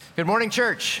Good morning,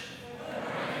 church.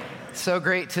 So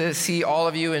great to see all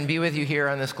of you and be with you here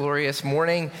on this glorious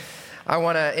morning. I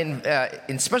want to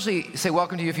especially say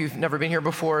welcome to you if you've never been here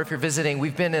before, if you're visiting.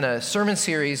 We've been in a sermon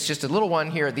series, just a little one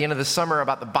here at the end of the summer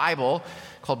about the Bible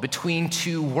called Between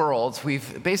Two Worlds.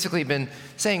 We've basically been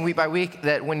saying week by week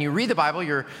that when you read the Bible,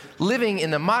 you're living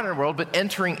in the modern world but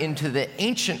entering into the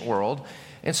ancient world.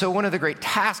 And so one of the great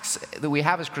tasks that we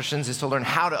have as Christians is to learn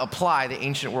how to apply the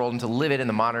ancient world and to live it in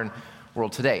the modern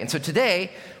world today. And so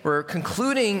today, we're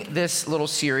concluding this little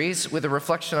series with a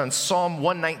reflection on Psalm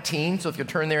 119. So if you'll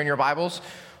turn there in your Bibles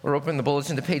or open the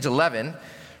bulletin to page 11,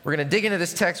 we're going to dig into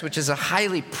this text, which is a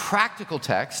highly practical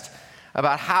text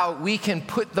about how we can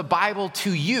put the Bible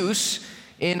to use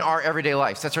in our everyday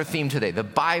lives. That's our theme today, the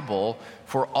Bible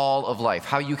for all of life,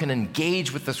 how you can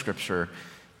engage with the Scripture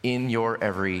in your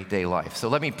everyday life. So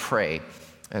let me pray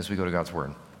as we go to God's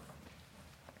Word.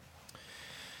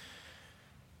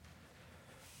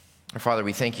 Our Father,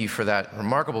 we thank you for that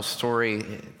remarkable story.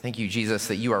 Thank you, Jesus,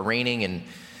 that you are reigning and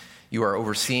you are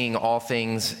overseeing all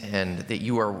things and that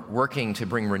you are working to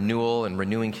bring renewal and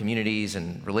renewing communities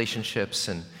and relationships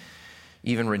and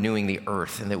even renewing the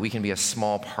earth, and that we can be a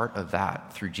small part of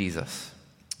that through Jesus.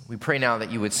 We pray now that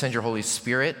you would send your Holy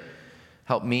Spirit,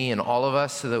 help me and all of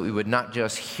us so that we would not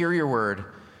just hear your word,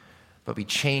 but be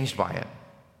changed by it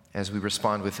as we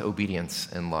respond with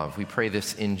obedience and love. We pray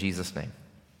this in Jesus' name.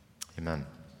 Amen.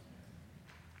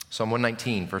 Psalm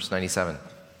 119, verse 97.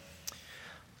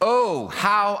 Oh,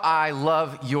 how I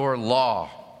love your law.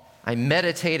 I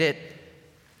meditate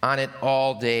on it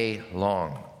all day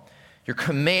long. Your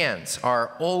commands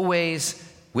are always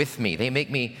with me. They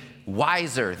make me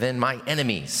wiser than my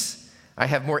enemies. I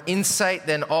have more insight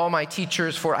than all my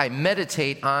teachers, for I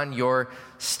meditate on your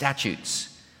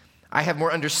statutes. I have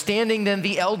more understanding than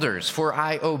the elders, for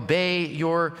I obey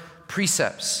your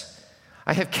precepts.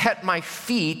 I have kept my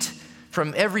feet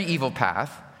from every evil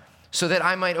path, so that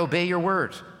I might obey your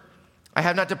word. I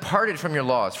have not departed from your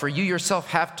laws, for you yourself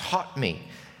have taught me.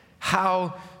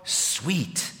 How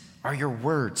sweet are your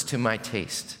words to my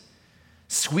taste,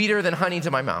 sweeter than honey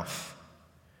to my mouth.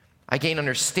 I gain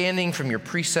understanding from your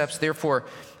precepts, therefore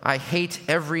I hate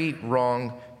every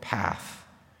wrong path.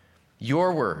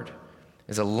 Your word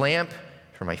is a lamp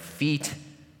for my feet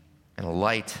and a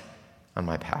light on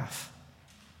my path.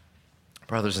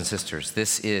 Brothers and sisters,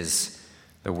 this is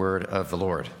the word of the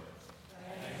Lord.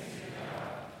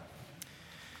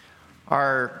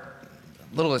 Our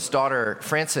littlest daughter,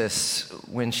 Frances,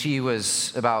 when she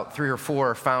was about 3 or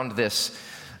 4, found this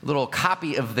little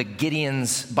copy of the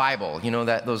Gideon's Bible,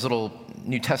 those little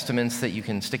New Testaments that you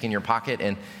can stick in your pocket,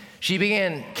 and she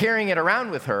began carrying it around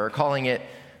with her, calling it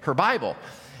her Bible.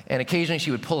 And occasionally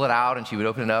she would pull it out and she would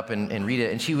open it up and read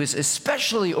it. And she was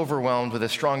especially overwhelmed with a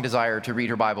strong desire to read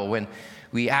her Bible when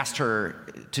we asked her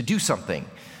to do something.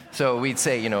 So we'd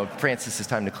say, Frances, it's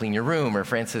time to clean your room, or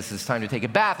Frances, it's time to take a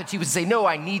bath. And she would say, no,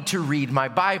 I need to read my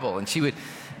Bible. And she would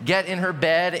get in her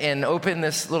bed and open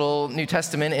this little New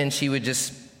Testament, and she would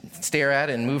just stare at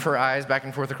it and move her eyes back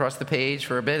and forth across the page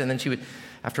for a bit. And then she would,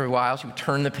 after a while, she would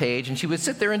turn the page, and she would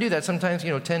sit there and do that sometimes,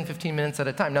 10, 15 minutes at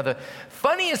a time. Now, the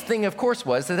funniest thing, of course,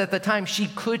 was that at the time she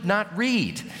could not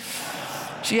read.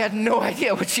 She had no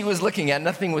idea what she was looking at.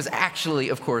 Nothing was actually,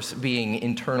 of course, being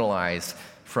internalized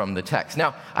from the text.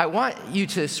 Now, I want you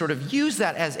to sort of use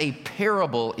that as a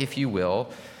parable, if you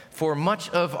will, for much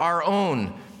of our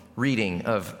own reading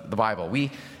of the Bible.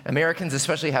 We Americans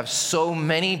especially have so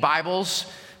many Bibles.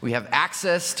 We have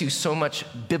access to so much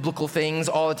biblical things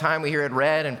all the time. We hear it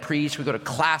read and preached. We go to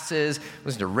classes,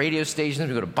 listen to radio stations,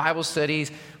 we go to Bible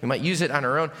studies. We might use it on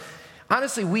our own.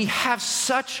 Honestly, we have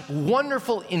such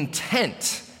wonderful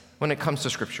intent when it comes to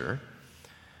Scripture.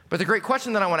 But the great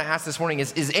question that I want to ask this morning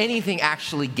is anything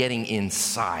actually getting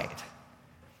inside?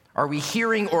 Are we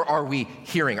hearing or are we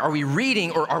hearing? Are we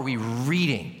reading or are we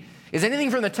reading? Is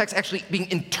anything from the text actually being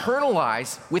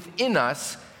internalized within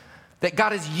us that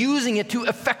God is using it to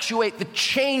effectuate the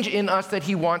change in us that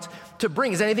he wants to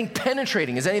bring? Is anything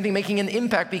penetrating? Is anything making an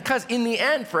impact? Because in the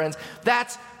end, friends,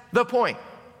 that's the point.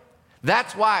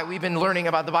 That's why we've been learning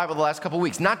about the Bible the last couple of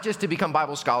weeks, not just to become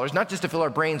Bible scholars, not just to fill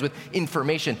our brains with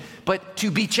information, but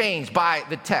to be changed by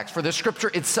the text, for the Scripture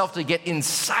itself to get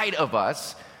inside of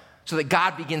us so that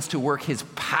God begins to work his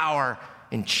power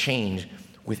and change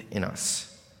within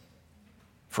us.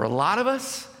 For a lot of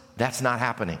us, that's not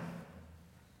happening.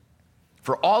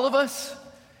 For all of us,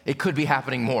 it could be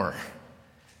happening more.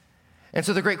 And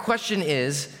so the great question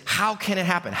is, how can it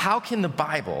happen? How can the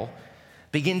Bible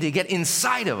begin to get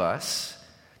inside of us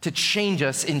to change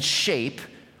us and shape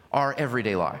our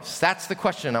everyday lives? That's the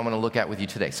question I want to look at with you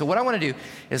today. So what I want to do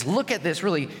is look at this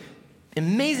really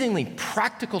amazingly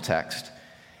practical text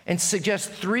and suggests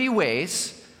 3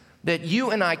 ways that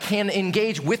you and I can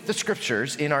engage with the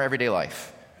scriptures in our everyday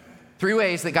life. 3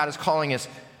 ways that God is calling us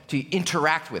to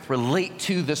interact with, relate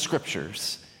to the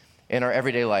scriptures in our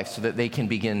everyday life so that they can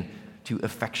begin to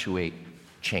effectuate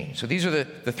change. So these are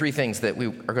the 3 things that we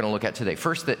are going to look at today.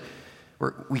 First, that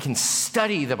we can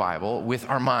study the Bible with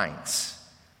our minds.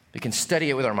 We can study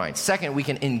it with our minds. Second, we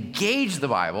can engage the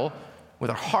Bible with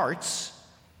our hearts.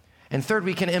 And third,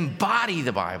 we can embody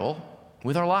the Bible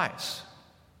with our lives.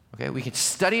 Okay, we can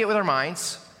study it with our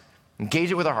minds,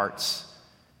 engage it with our hearts,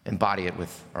 embody it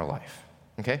with our life.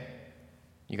 Okay?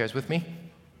 You guys with me?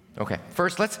 Okay.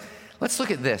 First, let's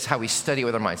look at this, how we study it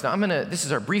with our minds. Now, this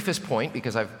is our briefest point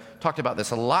because I've talked about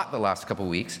this a lot the last couple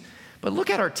weeks. But look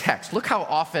at our text. Look how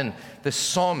often the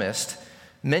psalmist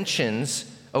mentions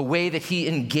a way that he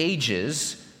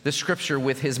engages the scripture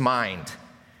with his mind.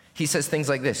 He says things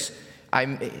like this: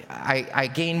 I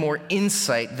gain more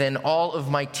insight than all of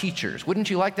my teachers. Wouldn't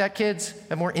you like that, kids?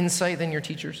 Have more insight than your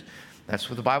teachers? That's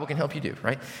what the Bible can help you do,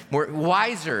 right? More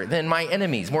wiser than my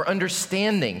enemies, more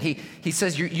understanding. He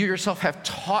says, you yourself have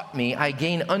taught me, I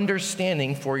gain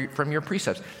understanding from your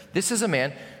precepts. This is a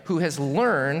man who has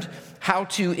learned how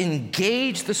to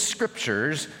engage the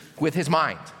scriptures with his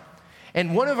mind.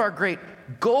 And one of our great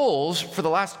goals for the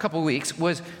last couple of weeks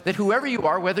was that whoever you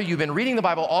are, whether you've been reading the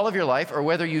Bible all of your life or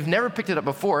whether you've never picked it up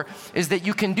before, is that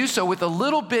you can do so with a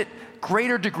little bit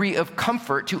greater degree of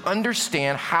comfort to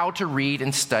understand how to read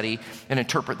and study and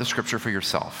interpret the scripture for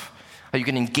yourself, how you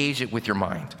can engage it with your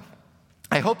mind.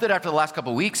 I hope that after the last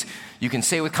couple of weeks, you can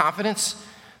say with confidence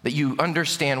that you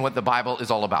understand what the Bible is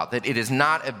all about, that it is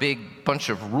not a big bunch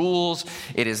of rules,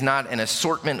 it is not an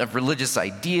assortment of religious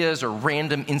ideas or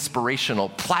random inspirational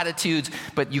platitudes,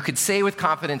 but you could say with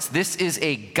confidence, this is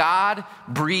a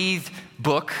God-breathed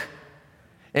book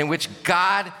in which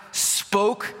God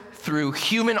spoke through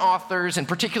human authors in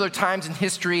particular times in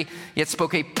history, yet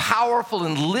spoke a powerful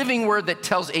and living word that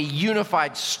tells a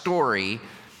unified story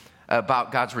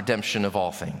about God's redemption of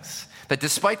all things. That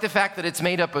despite the fact that it's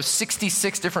made up of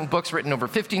 66 different books written over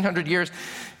 1,500 years,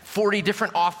 40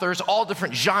 different authors, all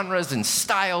different genres and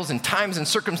styles and times and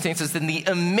circumstances, in the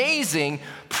amazing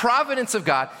providence of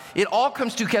God, it all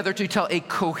comes together to tell a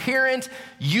coherent,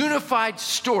 unified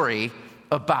story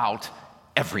about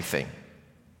everything.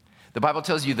 The Bible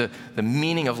tells you the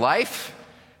meaning of life,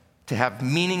 to have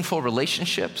meaningful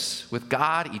relationships with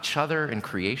God, each other, and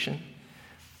creation.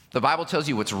 The Bible tells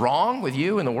you what's wrong with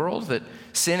you in the world, that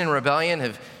sin and rebellion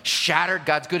have shattered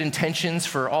God's good intentions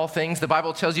for all things. The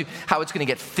Bible tells you how it's going to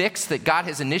get fixed, that God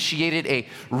has initiated a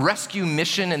rescue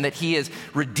mission and that he is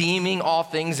redeeming all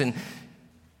things and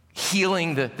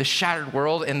healing the shattered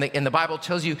world. And the Bible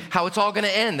tells you how it's all going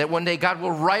to end, that one day God will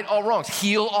right all wrongs,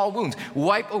 heal all wounds,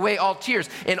 wipe away all tears.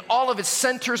 And all of it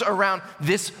centers around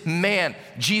this man,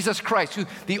 Jesus Christ, who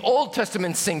the Old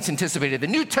Testament saints anticipated, the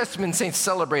New Testament saints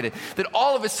celebrated, that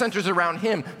all of it centers around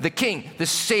him, the King, the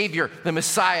Savior, the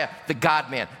Messiah, the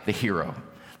God-man, the hero.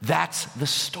 That's the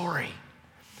story.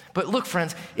 But look,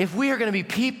 friends, if we are going to be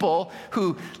people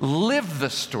who live the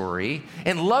story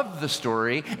and love the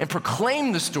story and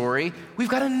proclaim the story, we've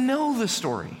got to know the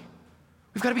story.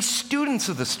 We've got to be students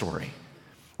of the story.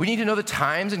 We need to know the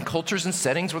times and cultures and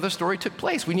settings where the story took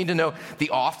place. We need to know the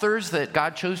authors that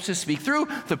God chose to speak through,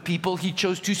 the people he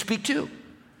chose to speak to.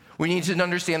 We need to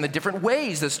understand the different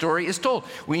ways the story is told.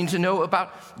 We need to know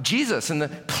about Jesus and the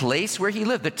place where he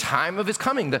lived, the time of his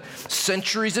coming, the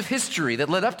centuries of history that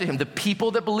led up to him, the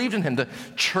people that believed in him, the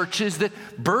churches that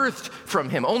birthed from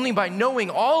him. Only by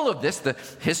knowing all of this, the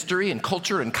history and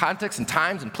culture and context and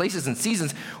times and places and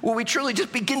seasons, will we truly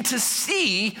just begin to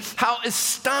see how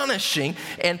astonishing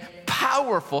and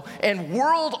powerful and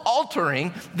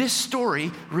world-altering this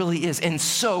story really is. And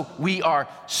so we are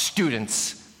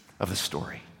students of the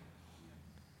story.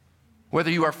 Whether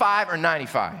you are 5 or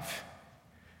 95,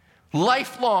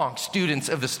 lifelong students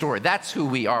of the story. That's who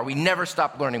we are. We never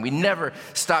stop learning. We never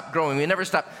stop growing. We never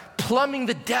stop plumbing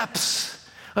the depths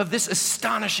of this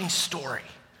astonishing story.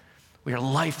 We are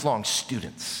lifelong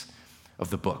students of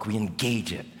the book. We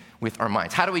engage it with our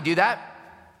minds. How do we do that?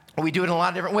 Well, we do it in a lot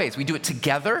of different ways. We do it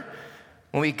together.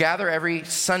 When we gather every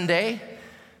Sunday,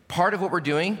 part of what we're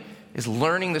doing is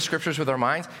learning the scriptures with our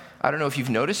minds. I don't know if you've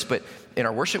noticed, but in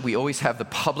our worship, we always have the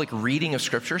public reading of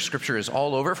Scripture. Scripture is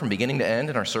all over from beginning to end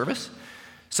in our service.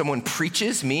 Someone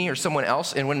preaches, me or someone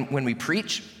else, and when we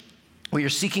preach, we are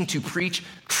seeking to preach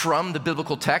from the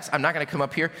biblical text. I'm not going to come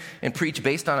up here and preach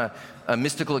based on a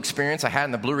mystical experience I had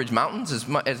in the Blue Ridge Mountains,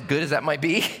 as good as that might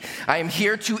be. I am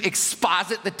here to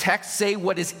exposit the text, say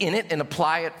what is in it, and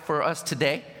apply it for us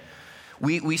today.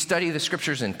 We study the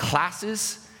Scriptures in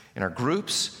classes, in our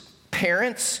groups.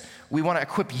 Parents, we want to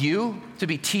equip you to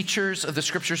be teachers of the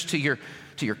scriptures to your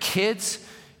kids.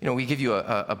 We give you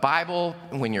a Bible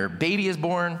when your baby is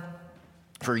born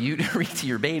for you to read to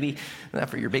your baby, not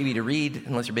for your baby to read,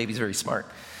 unless your baby's very smart.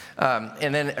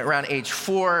 And then around age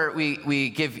 4, we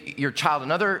give your child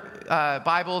another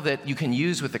Bible that you can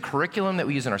use with the curriculum that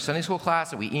we use in our Sunday school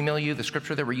class, and we email you the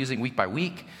scripture that we're using week by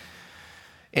week.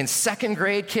 In 2nd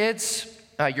grade, kids,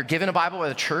 you're given a Bible by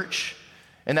the church.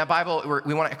 And that Bible,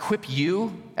 we want to equip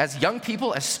you as young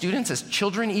people, as students, as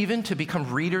children even, to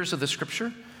become readers of the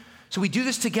scripture. So we do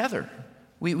this together.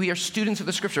 We are students of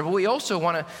the scripture, but we also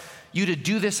want you to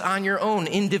do this on your own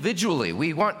individually.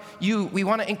 We want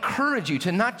to encourage you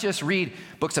to not just read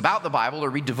books about the Bible or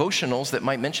read devotionals that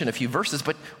might mention a few verses,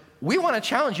 but we want to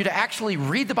challenge you to actually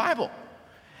read the Bible.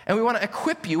 And we want to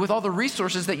equip you with all the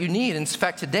resources that you need. In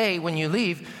fact, today when you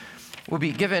leave, we'll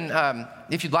be given,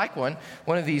 if you'd like one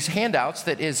of these handouts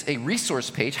that is a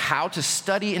resource page, how to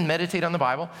study and meditate on the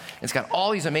Bible. It's got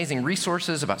all these amazing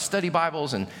resources about study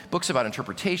Bibles and books about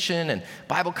interpretation and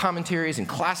Bible commentaries and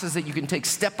classes that you can take,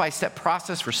 step-by-step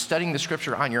process for studying the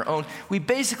scripture on your own. We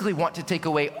basically want to take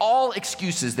away all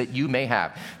excuses that you may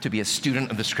have to be a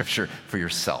student of the scripture for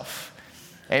yourself.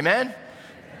 Amen?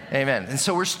 Amen. And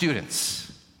so we're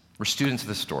students. We're students of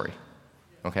the story,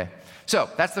 okay? So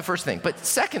that's the first thing. But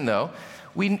second, though,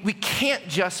 we can't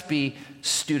just be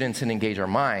students and engage our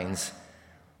minds.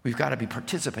 We've got to be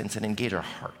participants and engage our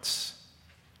hearts.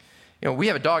 We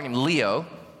have a dog named Leo.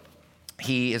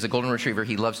 He is a golden retriever.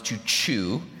 He loves to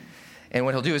chew. And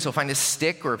what he'll do is he'll find a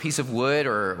stick or a piece of wood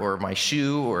or my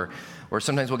shoe or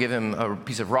sometimes we'll give him a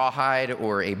piece of rawhide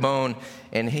or a bone.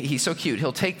 And he's so cute.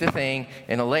 He'll take the thing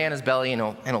and he'll lay on his belly and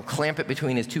he'll clamp it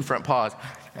between his 2 front paws.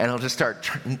 And he'll just start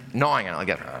gnawing on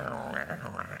it.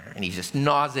 And he just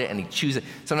gnaws it and he chews it.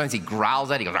 Sometimes he growls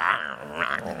at it. He goes,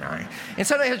 and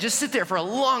sometimes he'll just sit there for a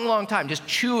long, long time just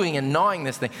chewing and gnawing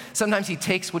this thing. Sometimes he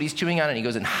takes what he's chewing on and he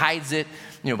goes and hides it,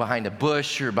 behind a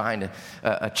bush or behind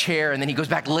a chair. And then he goes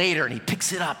back later and he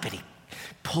picks it up and he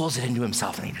pulls it into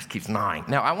himself and he just keeps gnawing.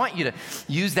 Now, I want you to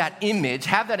use that image,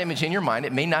 have that image in your mind.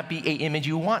 It may not be an image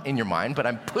you want in your mind, but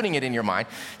I'm putting it in your mind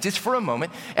just for a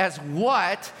moment as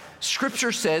what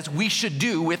Scripture says we should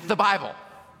do with the Bible.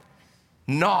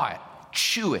 Gnaw it,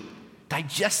 chew it,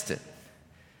 digest it.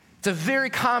 It's a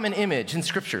very common image in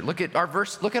Scripture. Look at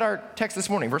our text this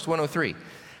morning, verse 103.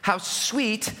 How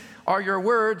sweet are your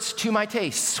words to my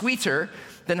taste, sweeter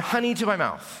than honey to my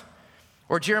mouth.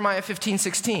 Or Jeremiah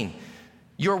 15:16.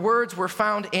 Your words were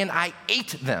found and I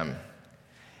ate them,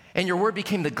 and your word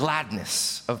became the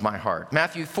gladness of my heart.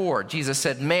 Matthew 4, Jesus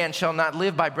said, man shall not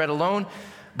live by bread alone,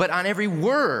 but on every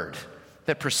word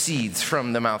that proceeds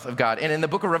from the mouth of God. And in the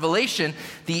book of Revelation,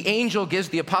 the angel gives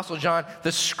the Apostle John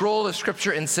the scroll of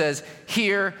Scripture and says,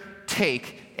 here,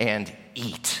 take and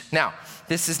eat. Now,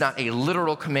 this is not a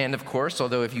literal command, of course,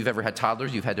 although if you've ever had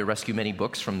toddlers, you've had to rescue many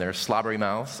books from their slobbery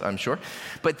mouths, I'm sure.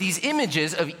 But these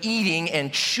images of eating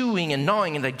and chewing and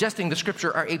gnawing and digesting the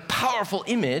Scripture are a powerful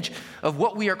image of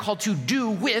what we are called to do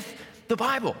with the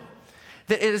Bible.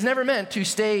 That it is never meant to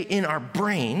stay in our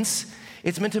brains.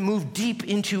 It's meant to move deep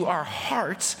into our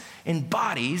hearts and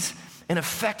bodies and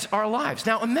affect our lives.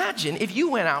 Now imagine if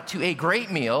you went out to a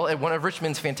great meal at one of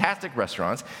Richmond's fantastic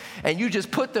restaurants and you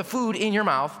just put the food in your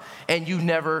mouth and you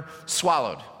never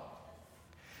swallowed.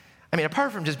 I mean,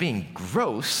 apart from just being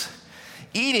gross,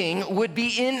 eating would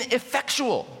be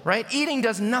ineffectual, right? Eating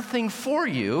does nothing for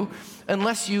you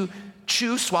unless you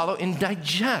chew, swallow, and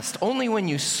digest. Only when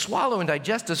you swallow and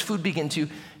digest does food begin to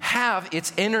have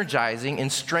its energizing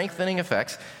and strengthening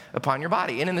effects upon your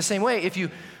body. And in the same way, if you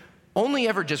only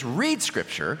ever just read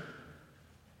Scripture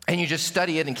and you just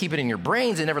study it and keep it in your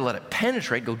brains and never let it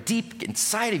penetrate, go deep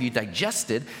inside of you, digest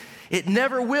it, it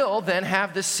never will then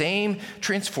have the same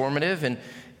transformative and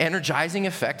energizing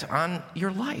effect on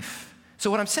your life.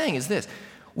 So what I'm saying is this: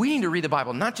 we need to read the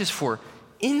Bible not just for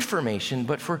information,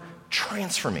 but for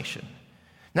transformation.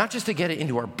 Not just to get it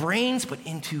into our brains, but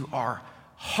into our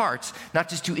hearts. Not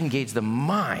just to engage the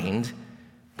mind,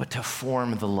 but to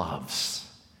form the loves.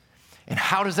 And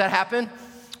how does that happen?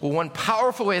 Well, one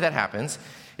powerful way that happens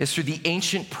is through the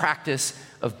ancient practice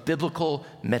of biblical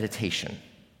meditation.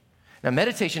 Now,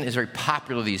 meditation is very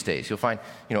popular these days. You'll find,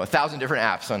 1,000 different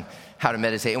apps on how to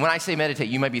meditate. And when I say meditate,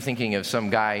 you might be thinking of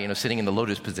some guy, sitting in the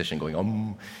lotus position going,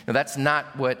 No, that's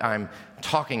not what I'm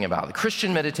talking about. The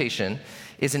Christian meditation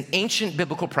is an ancient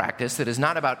biblical practice that is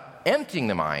not about emptying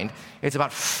the mind. It's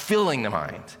about filling the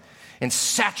mind and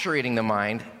saturating the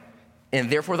mind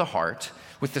and therefore the heart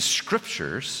with the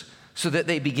Scriptures so that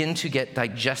they begin to get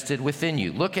digested within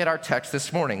you. Look at our text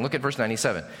this morning. Look at verse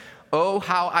 97. Oh,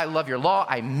 how I love your law.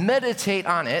 I meditate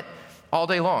on it all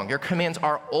day long. Your commands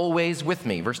are always with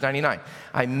me. Verse 99.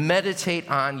 I meditate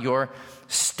on your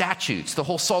statutes. The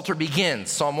whole Psalter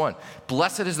begins, Psalm 1.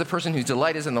 Blessed is the person whose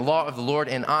delight is in the law of the Lord,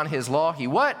 and on his law he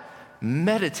what?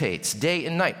 Meditates day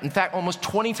and night. In fact, almost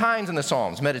 20 times in the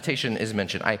Psalms, meditation is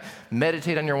mentioned. I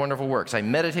meditate on your wonderful works. I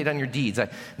meditate on your deeds. I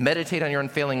meditate on your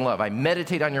unfailing love. I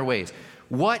meditate on your ways.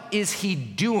 What is he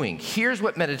doing? Here's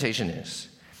what meditation is.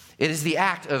 It is the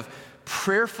act of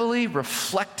prayerfully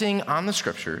reflecting on the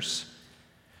scriptures,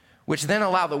 which then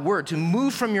allow the word to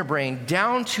move from your brain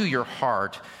down to your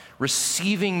heart,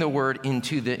 receiving the word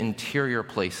into the interior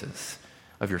places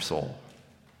of your soul.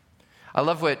 I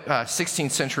love what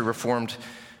 16th century Reformed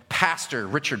pastor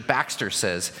Richard Baxter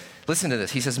says. Listen to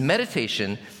this. He says,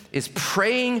 meditation is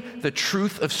praying the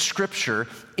truth of Scripture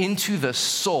into the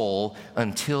soul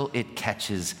until it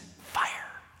catches fire.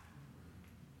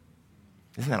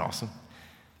 Isn't that awesome?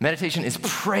 Meditation is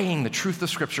praying the truth of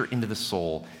Scripture into the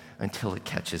soul until it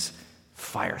catches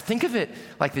fire. Think of it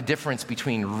like the difference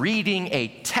between reading a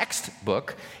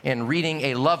textbook and reading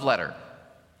a love letter.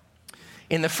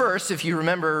 In the first, if you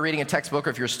remember reading a textbook, or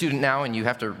if you're a student now and you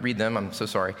have to read them, I'm so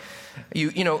sorry.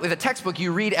 You know, with a textbook,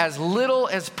 you read as little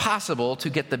as possible to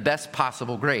get the best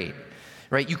possible grade,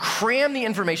 right? You cram the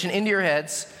information into your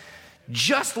heads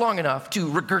just long enough to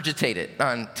regurgitate it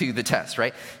onto the test,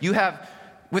 right?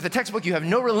 With a textbook, you have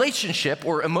no relationship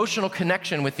or emotional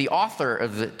connection with the author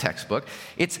of the textbook.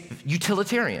 It's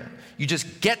utilitarian. You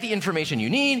just get the information you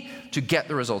need to get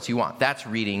the results you want. That's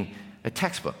reading a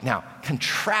textbook. Now,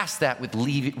 contrast that with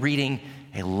reading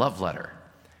a love letter.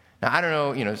 Now, I don't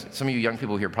know, some of you young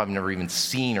people here probably never even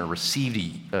seen or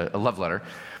received a love letter.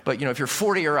 But, if you're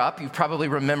 40 or up, you probably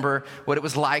remember what it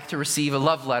was like to receive a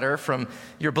love letter from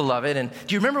your beloved. And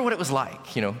do you remember what it was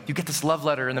like? You get this love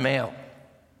letter in the mail.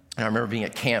 And I remember being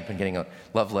at camp and getting a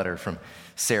love letter from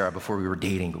Sarah before we were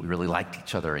dating, but we really liked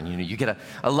each other. And, you get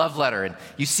a love letter and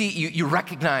you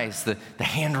recognize the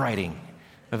handwriting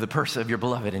of the person of your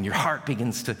beloved, and your heart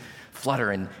begins to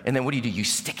flutter. And then what do? You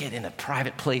stick it in a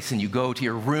private place, and you go to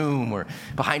your room or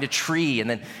behind a tree, and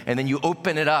then you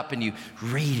open it up and you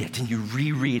read it and you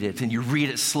reread it and you read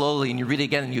it slowly and you read it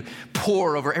again and you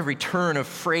pore over every turn of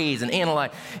phrase and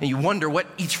analyze, and you wonder what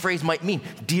each phrase might mean.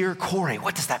 Dear Corey,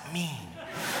 what does that mean?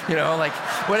 What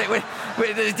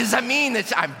does that mean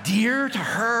that I'm dear to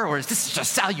her, or is this just a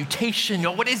salutation?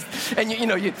 What is?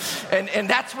 And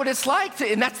that's what it's like.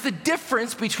 And that's the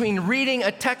difference between reading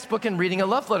a textbook and reading a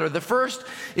love letter. The first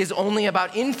is only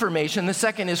about information. The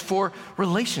second is for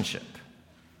relationship.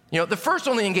 The first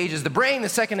only engages the brain. The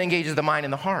second engages the mind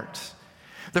and the heart.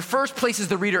 The first places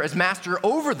the reader as master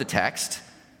over the text,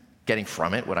 getting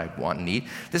from it what I want and need.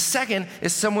 The second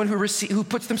is someone who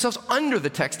puts themselves under the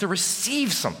text to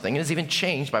receive something and is even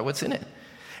changed by what's in it.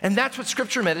 And that's what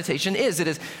scripture meditation is. It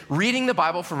is reading the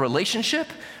Bible for relationship,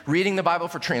 reading the Bible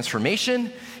for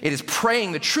transformation. It is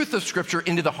praying the truth of Scripture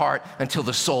into the heart until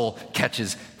the soul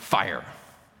catches fire.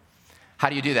 How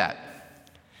do you do that?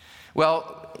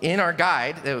 Well, in our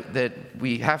guide that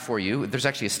we have for you, there's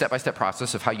actually a step-by-step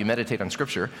process of how you meditate on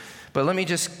Scripture. But let me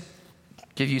just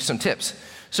give you some tips.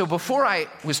 So before I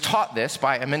was taught this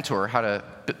by a mentor, how to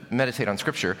meditate on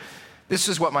Scripture, this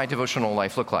is what my devotional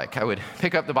life looked like. I would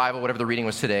pick up the Bible, whatever the reading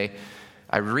was today.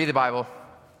 I would read the Bible,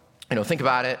 think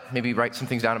about it, maybe write some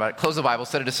things down about it, close the Bible,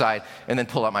 set it aside, and then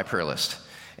pull out my prayer list.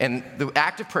 And the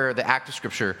act of prayer, the act of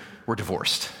Scripture were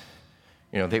divorced.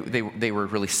 They were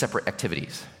really separate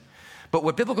activities. But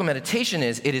what biblical meditation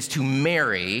is, it is to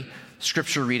marry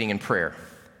Scripture reading and prayer.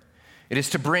 It is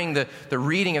to bring the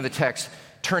reading of the text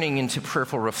turning into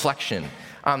prayerful reflection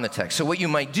on the text. So what you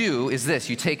might do is this.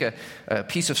 You take a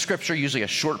piece of Scripture, usually a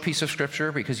short piece of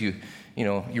Scripture, because you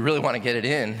really want to get it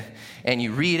in, and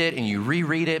you read it and you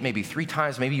reread it maybe 3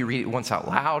 times. Maybe you read it once out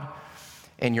loud,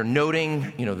 and you're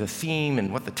noting, the theme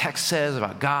and what the text says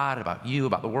about God, about you,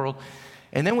 about the world.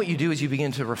 And then what you do is you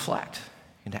begin to reflect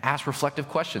and to ask reflective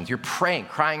questions. You're praying,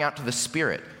 crying out to the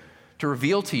Spirit to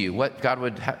reveal to you what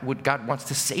God wants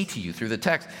to say to you through the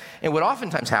text. And what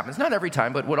oftentimes happens, not every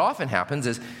time, but what often happens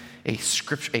is a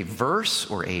verse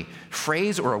or a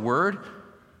phrase or a word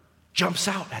jumps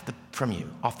out from you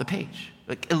off the page,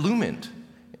 like illumined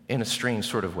in a strange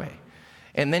sort of way.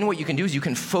 And then what you can do is you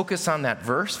can focus on that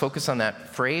verse, focus on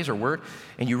that phrase or word,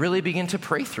 and you really begin to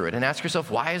pray through it and ask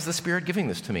yourself, why is the Spirit giving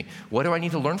this to me? What do I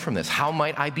need to learn from this? How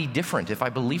might I be different if I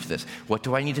believe this? What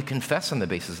do I need to confess on the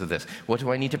basis of this? What do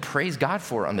I need to praise God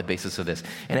for on the basis of this?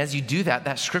 And as you do that,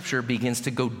 that Scripture begins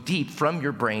to go deep from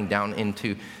your brain down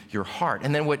into your heart.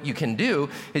 And then what you can do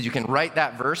is you can write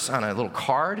that verse on a little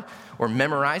card or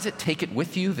memorize it, take it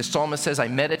with you. The psalmist says, I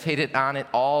meditated on it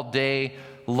all day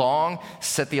long.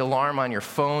 Set the alarm on your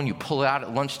phone. You pull it out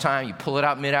at lunchtime. You pull it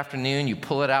out mid-afternoon. You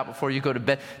pull it out before you go to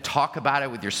bed. Talk about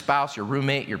it with your spouse, your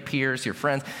roommate, your peers, your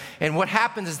friends. And what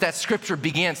happens is that scripture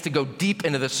begins to go deep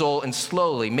into the soul, and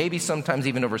slowly, maybe sometimes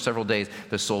even over several days,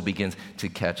 the soul begins to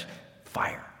catch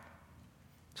fire.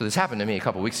 So this happened to me a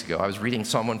couple weeks ago. I was reading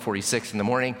Psalm 146 in the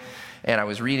morning, and I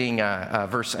was reading I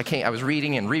was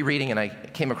reading and rereading, and I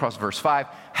came across verse 5.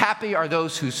 Happy are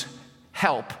those whose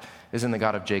help is in the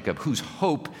God of Jacob, whose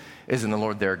hope is in the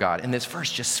Lord their God. And this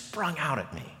verse just sprung out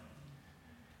at me.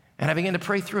 And I began to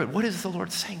pray through it. What is the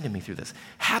Lord saying to me through this?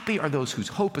 Happy are those whose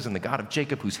hope is in the God of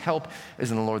Jacob, whose help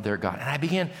is in the Lord their God. And I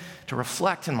began to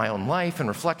reflect in my own life and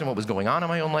reflect on what was going on in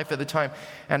my own life at the time.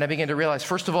 And I began to realize,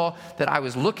 first of all, that I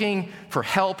was looking for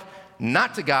help,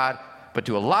 not to God, but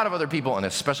to a lot of other people, and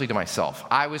especially to myself.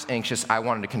 I was anxious. I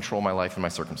wanted to control my life and my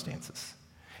circumstances.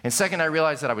 And second, I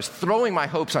realized that I was throwing my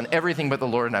hopes on everything but the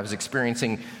Lord, and I was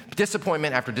experiencing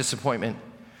disappointment after disappointment,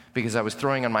 because I was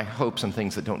throwing on my hopes on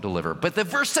things that don't deliver. But the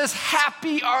verse says,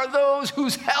 happy are those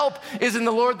whose help is in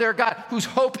the Lord their God, whose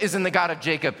hope is in the God of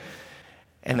Jacob.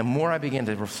 And the more I began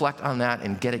to reflect on that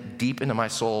and get it deep into my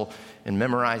soul and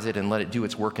memorize it and let it do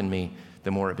its work in me,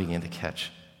 the more it began to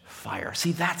catch fire.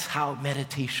 See, that's how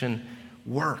meditation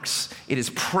works. It is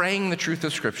praying the truth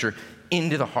of Scripture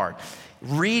into the heart.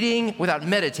 Reading without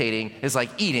meditating is like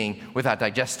eating without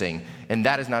digesting, and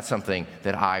that is not something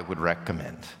that I would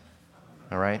recommend.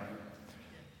 All right?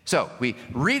 So we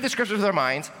read the scriptures with our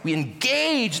minds, we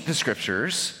engage the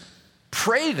scriptures,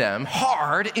 pray them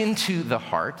hard into the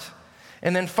heart,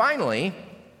 and then finally,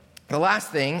 the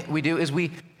last thing we do is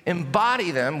we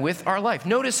embody them with our life.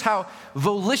 Notice how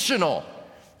volitional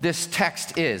this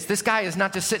text is. This guy is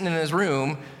not just sitting in his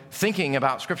room thinking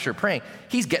about scripture, praying.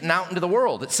 He's getting out into the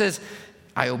world. It says,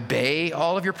 I obey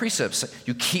all of your precepts.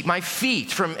 You keep my feet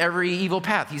from every evil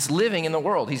path. He's living in the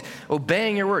world. He's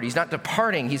obeying your word. He's not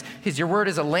departing. Your word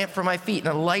is a lamp for my feet and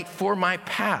a light for my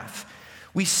path.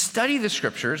 We study the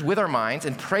scriptures with our minds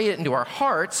and pray it into our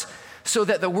hearts so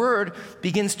that the word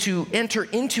begins to enter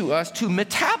into us, to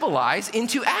metabolize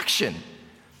into action.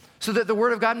 So that the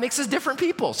word of God makes us different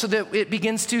people. So that it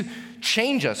begins to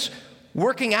change us,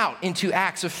 working out into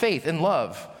acts of faith and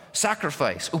love,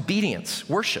 sacrifice, obedience,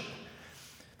 worship.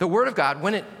 The Word of God,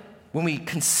 when we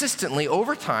consistently,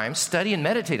 over time, study and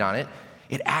meditate on it,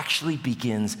 it actually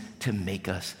begins to make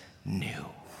us new,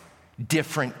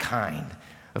 different kind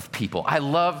of people. I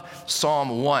love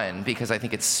Psalm 1 because I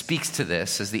think it speaks to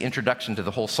this as the introduction to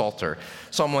the whole Psalter.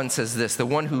 Psalm 1 says this, the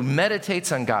one who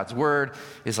meditates on God's Word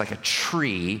is like a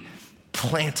tree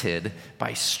planted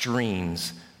by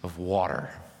streams of water.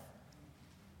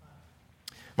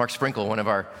 Mark Sprinkle, one of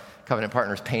our covenant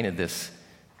partners, painted this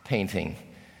painting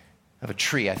of a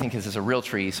tree. I think this is a real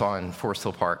tree he saw in Forest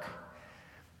Hill Park.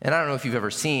 And I don't know if you've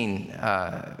ever seen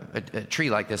a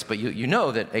tree like this, but you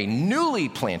know that a newly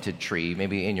planted tree,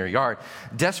 maybe in your yard,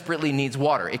 desperately needs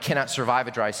water. It cannot survive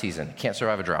a dry season. It can't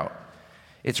survive a drought.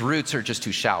 Its roots are just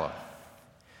too shallow.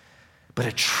 But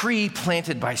a tree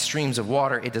planted by streams of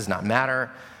water, it does not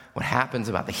matter what happens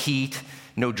about the heat.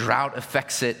 No drought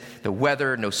affects it, the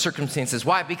weather, no circumstances.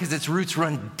 Why? Because its roots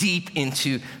run deep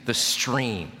into the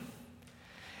stream.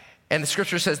 And the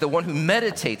scripture says the one who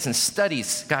meditates and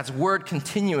studies God's word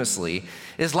continuously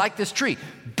is like this tree,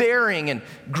 bearing and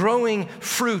growing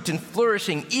fruit and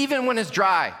flourishing even when it's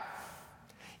dry,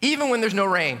 even when there's no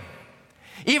rain,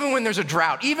 even when there's a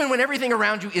drought, even when everything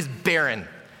around you is barren.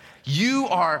 You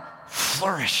are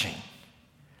flourishing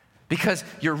because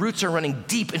your roots are running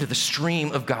deep into the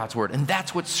stream of God's word. And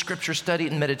that's what scripture study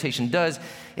and meditation does.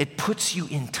 It puts you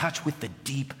in touch with the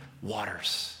deep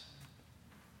waters.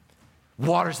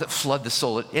 Waters that flood the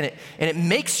soul, and it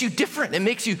makes you different. It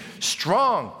makes you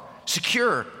strong,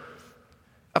 secure,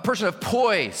 a person of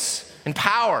poise and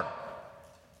power,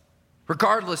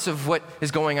 regardless of what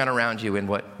is going on around you and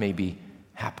what may be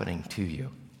happening to you.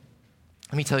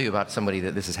 Let me tell you about somebody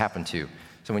that this has happened to,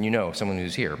 someone you know, someone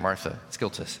who's here, Martha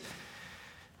Skiltis.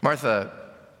 Martha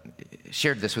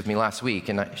shared this with me last week,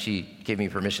 and she gave me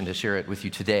permission to share it with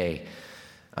you today,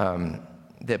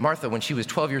 that Martha, when she was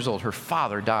 12 years old, her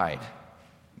father died.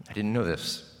 I didn't know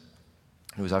this.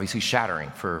 It was obviously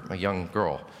shattering for a young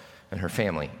girl and her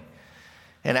family.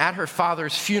 And at her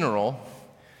father's funeral,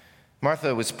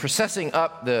 Martha was processing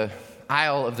up the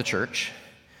aisle of the church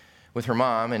with her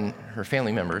mom and her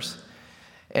family members,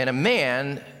 and a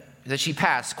man that she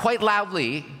passed quite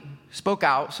loudly spoke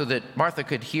out so that Martha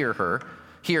could hear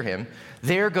him.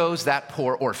 There goes that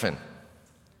poor orphan.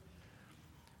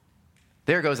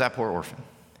 There goes that poor orphan.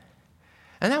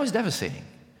 And that was devastating.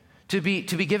 To be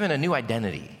given a new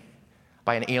identity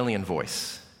by an alien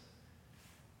voice.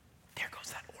 There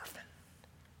goes that orphan.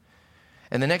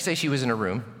 And the next day she was in her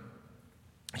room.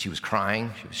 She was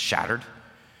crying. She was shattered.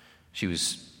 She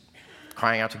was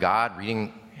crying out to God,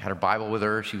 had her Bible with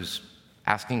her. She was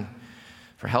asking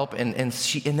for help. And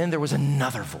then there was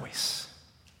another voice.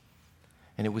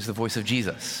 And it was the voice of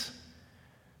Jesus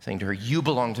saying to her, "You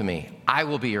belong to me. I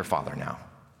will be your father now.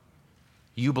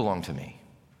 You belong to me."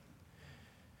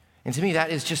 And to me, that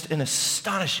is just an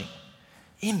astonishing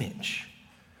image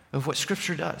of what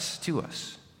Scripture does to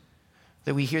us.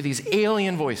 That we hear these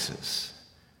alien voices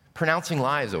pronouncing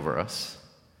lies over us.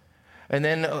 And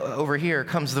then over here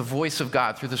comes the voice of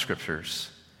God through the Scriptures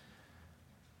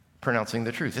pronouncing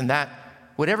the truth. And that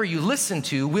whatever you listen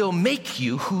to will make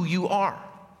you who you are.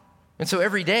 And so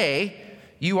every day,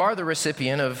 you are the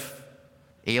recipient of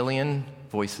alien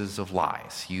voices of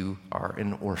lies. You are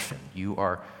an orphan. You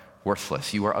are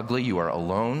worthless. You are ugly. You are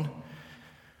alone.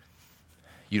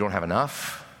 You don't have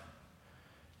enough.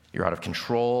 You're out of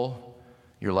control.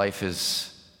 Your life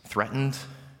is threatened.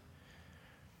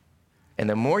 And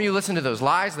the more you listen to those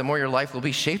lies, the more your life will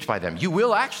be shaped by them. You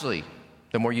will actually,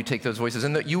 the more you take those voices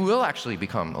in, you will actually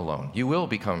become alone. You will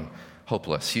become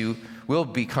hopeless. You will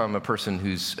become a person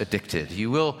who's addicted.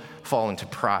 You will fall into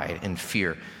pride and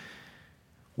fear.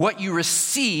 What you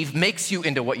receive makes you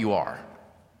into what you are.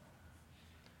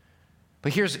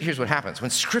 But here's what happens.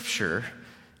 When Scripture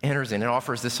enters in and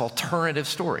offers this alternative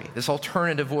story, this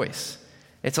alternative voice,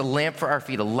 it's a lamp for our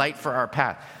feet, a light for our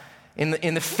path.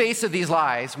 In the face of these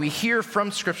lies, we hear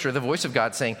from Scripture the voice of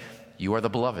God saying, "You are the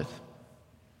beloved.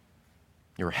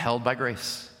 You are held by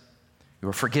grace. You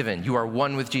are forgiven. You are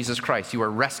one with Jesus Christ. You are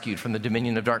rescued from the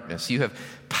dominion of darkness. You have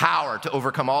power to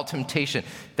overcome all temptation.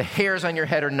 The hairs on your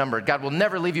head are numbered. God will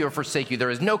never leave you or forsake you.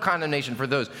 There is no condemnation for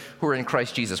those who are in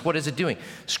Christ Jesus." What is it doing?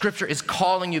 Scripture is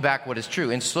calling you back what is true.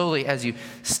 And slowly, as you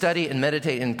study and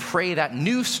meditate and pray that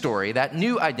new story, that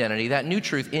new identity, that new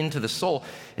truth into the soul,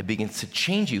 it begins to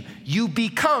change you. You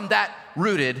become that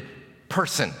rooted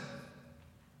person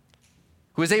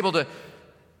who is able to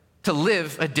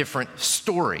live a different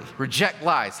story, reject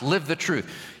lies, live the truth.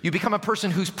 You become a person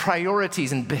whose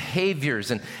priorities and behaviors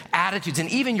and attitudes and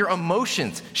even your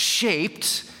emotions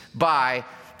shaped by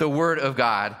the Word of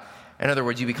God. In other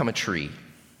words, you become a tree,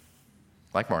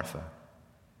 like Martha,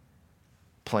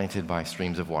 planted by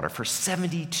streams of water. For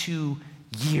 72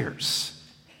 years,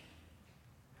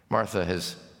 Martha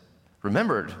has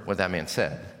remembered what that man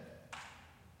said.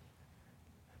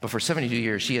 But for 72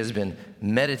 years, she has been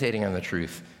meditating on the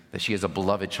truth that she is a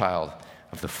beloved child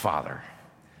of the Father.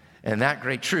 And that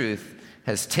great truth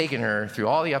has taken her through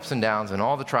all the ups and downs and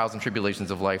all the trials and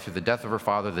tribulations of life, through the death of her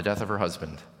father, the death of her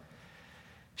husband.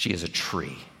 She is a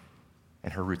tree,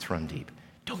 and her roots run deep.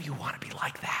 Don't you want to be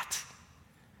like that?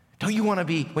 Don't you want to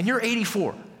be, when you're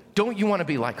 84, don't you want to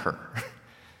be like her?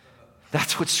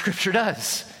 That's what Scripture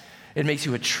does. It makes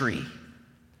you a tree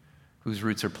whose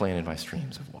roots are planted by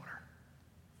streams of water.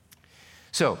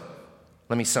 So,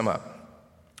 let me sum up.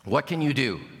 What can you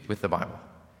do with the Bible?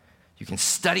 You can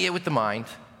study it with the mind.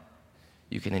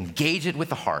 You can engage it with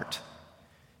the heart.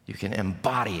 You can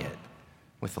embody it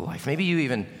with the life. Maybe you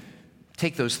even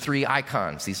take those 3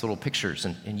 icons, these little pictures,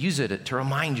 and use it to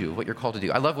remind you of what you're called to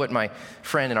do. I love what my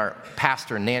friend and our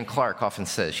pastor, Nan Clark, often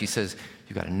says. She says,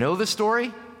 you got to know the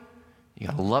story, you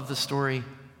got to love the story,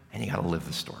 and you got to live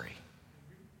the story.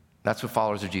 That's what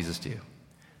followers of Jesus do.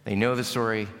 They know the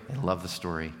story, they love the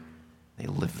story, they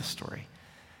live the story.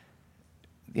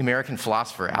 The American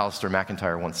philosopher Alistair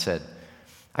McIntyre once said,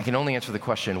 "I can only answer the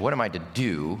question, what am I to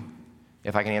do,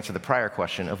 if I can answer the prior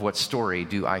question of what story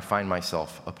do I find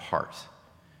myself a part?"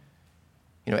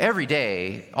 You know, every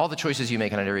day, all the choices you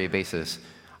make on an everyday basis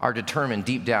are determined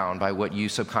deep down by what you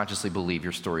subconsciously believe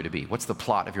your story to be. What's the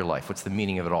plot of your life? What's the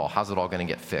meaning of it all? How's it all going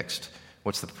to get fixed?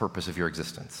 What's the purpose of your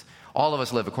existence? All of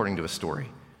us live according to a story.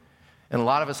 And a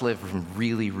lot of us live from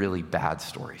really, really bad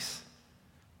stories.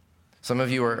 Some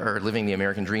of you are living the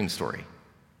American dream story,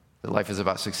 that life is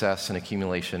about success and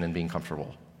accumulation and being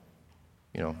comfortable.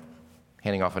 You know,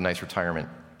 handing off a nice retirement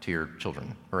to your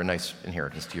children, or a nice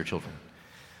inheritance to your children.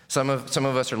 Some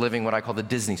of us are living what I call the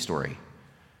Disney story.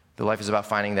 That life is about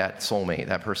finding that soulmate,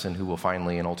 that person who will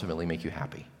finally and ultimately make you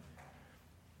happy.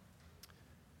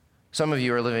 Some of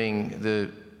you are living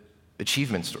the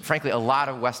achievement story. Frankly, a lot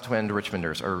of West End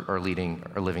Richmonders are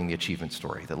living the achievement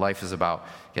story. That life is about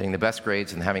getting the best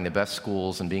grades and having the best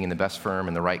schools and being in the best firm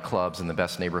and the right clubs and the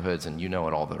best neighborhoods, and you know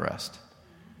it all the rest.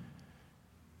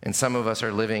 And some of us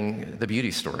are living the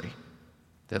beauty story.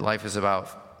 That life is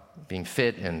about being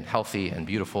fit and healthy and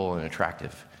beautiful and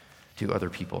attractive to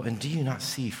other people. And do you not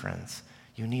see, friends,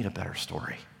 you need a better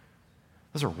story.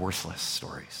 Those are worthless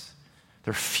stories.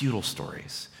 They're futile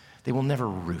stories. They will never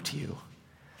root you.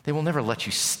 They will never let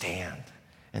you stand.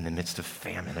 in the midst of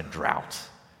famine and drought?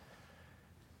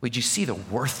 Would you see the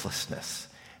worthlessness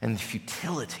and the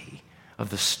futility of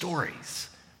the stories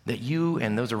that you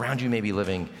and those around you may be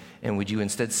living? And would you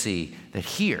instead see that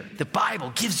here, the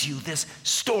Bible gives you this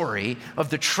story of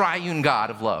the triune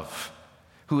God of love,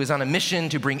 who is on a mission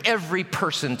to bring every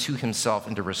person to himself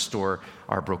and to restore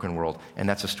our broken world. And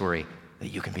that's a story that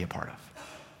you can be a part of.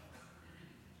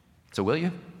 So will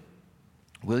you?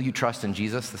 Will you trust in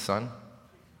Jesus, the Son?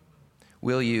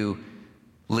 Will you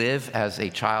live as a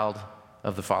child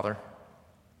of the Father?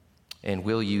 And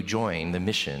will you join the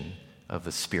mission of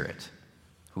the Spirit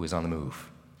who is on the move?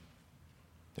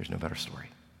 There's no better story.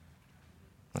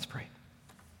 Let's pray.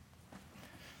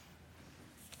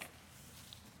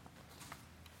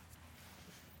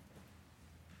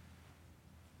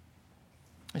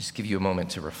 I'll just give you a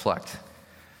moment to reflect.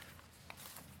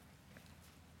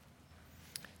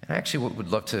 And I actually would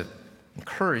love to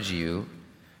encourage you.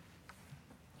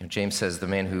 James says, the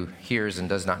man who hears and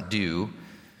does not do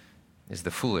is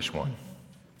the foolish one.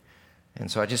 And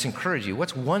so I just encourage you,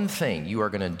 what's one thing you are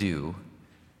going to do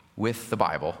with the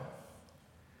Bible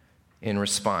in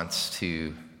response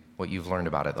to what you've learned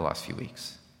about it the last few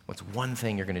weeks? What's one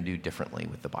thing you're going to do differently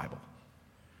with the Bible?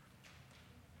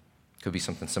 Could be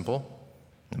something simple.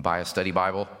 Buy a study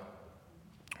Bible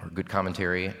or a good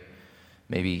commentary.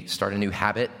 Maybe start a new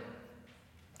habit.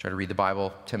 Try to read the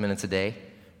Bible 10 minutes a day.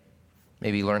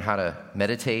 Maybe learn how to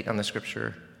meditate on the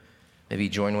Scripture. Maybe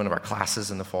join one of our classes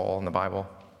in the fall in the Bible.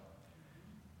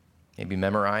 Maybe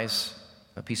memorize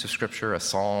a piece of Scripture, a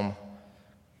psalm,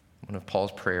 one of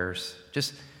Paul's prayers.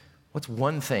 Just what's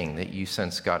one thing that you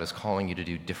sense God is calling you to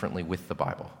do differently with the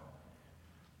Bible?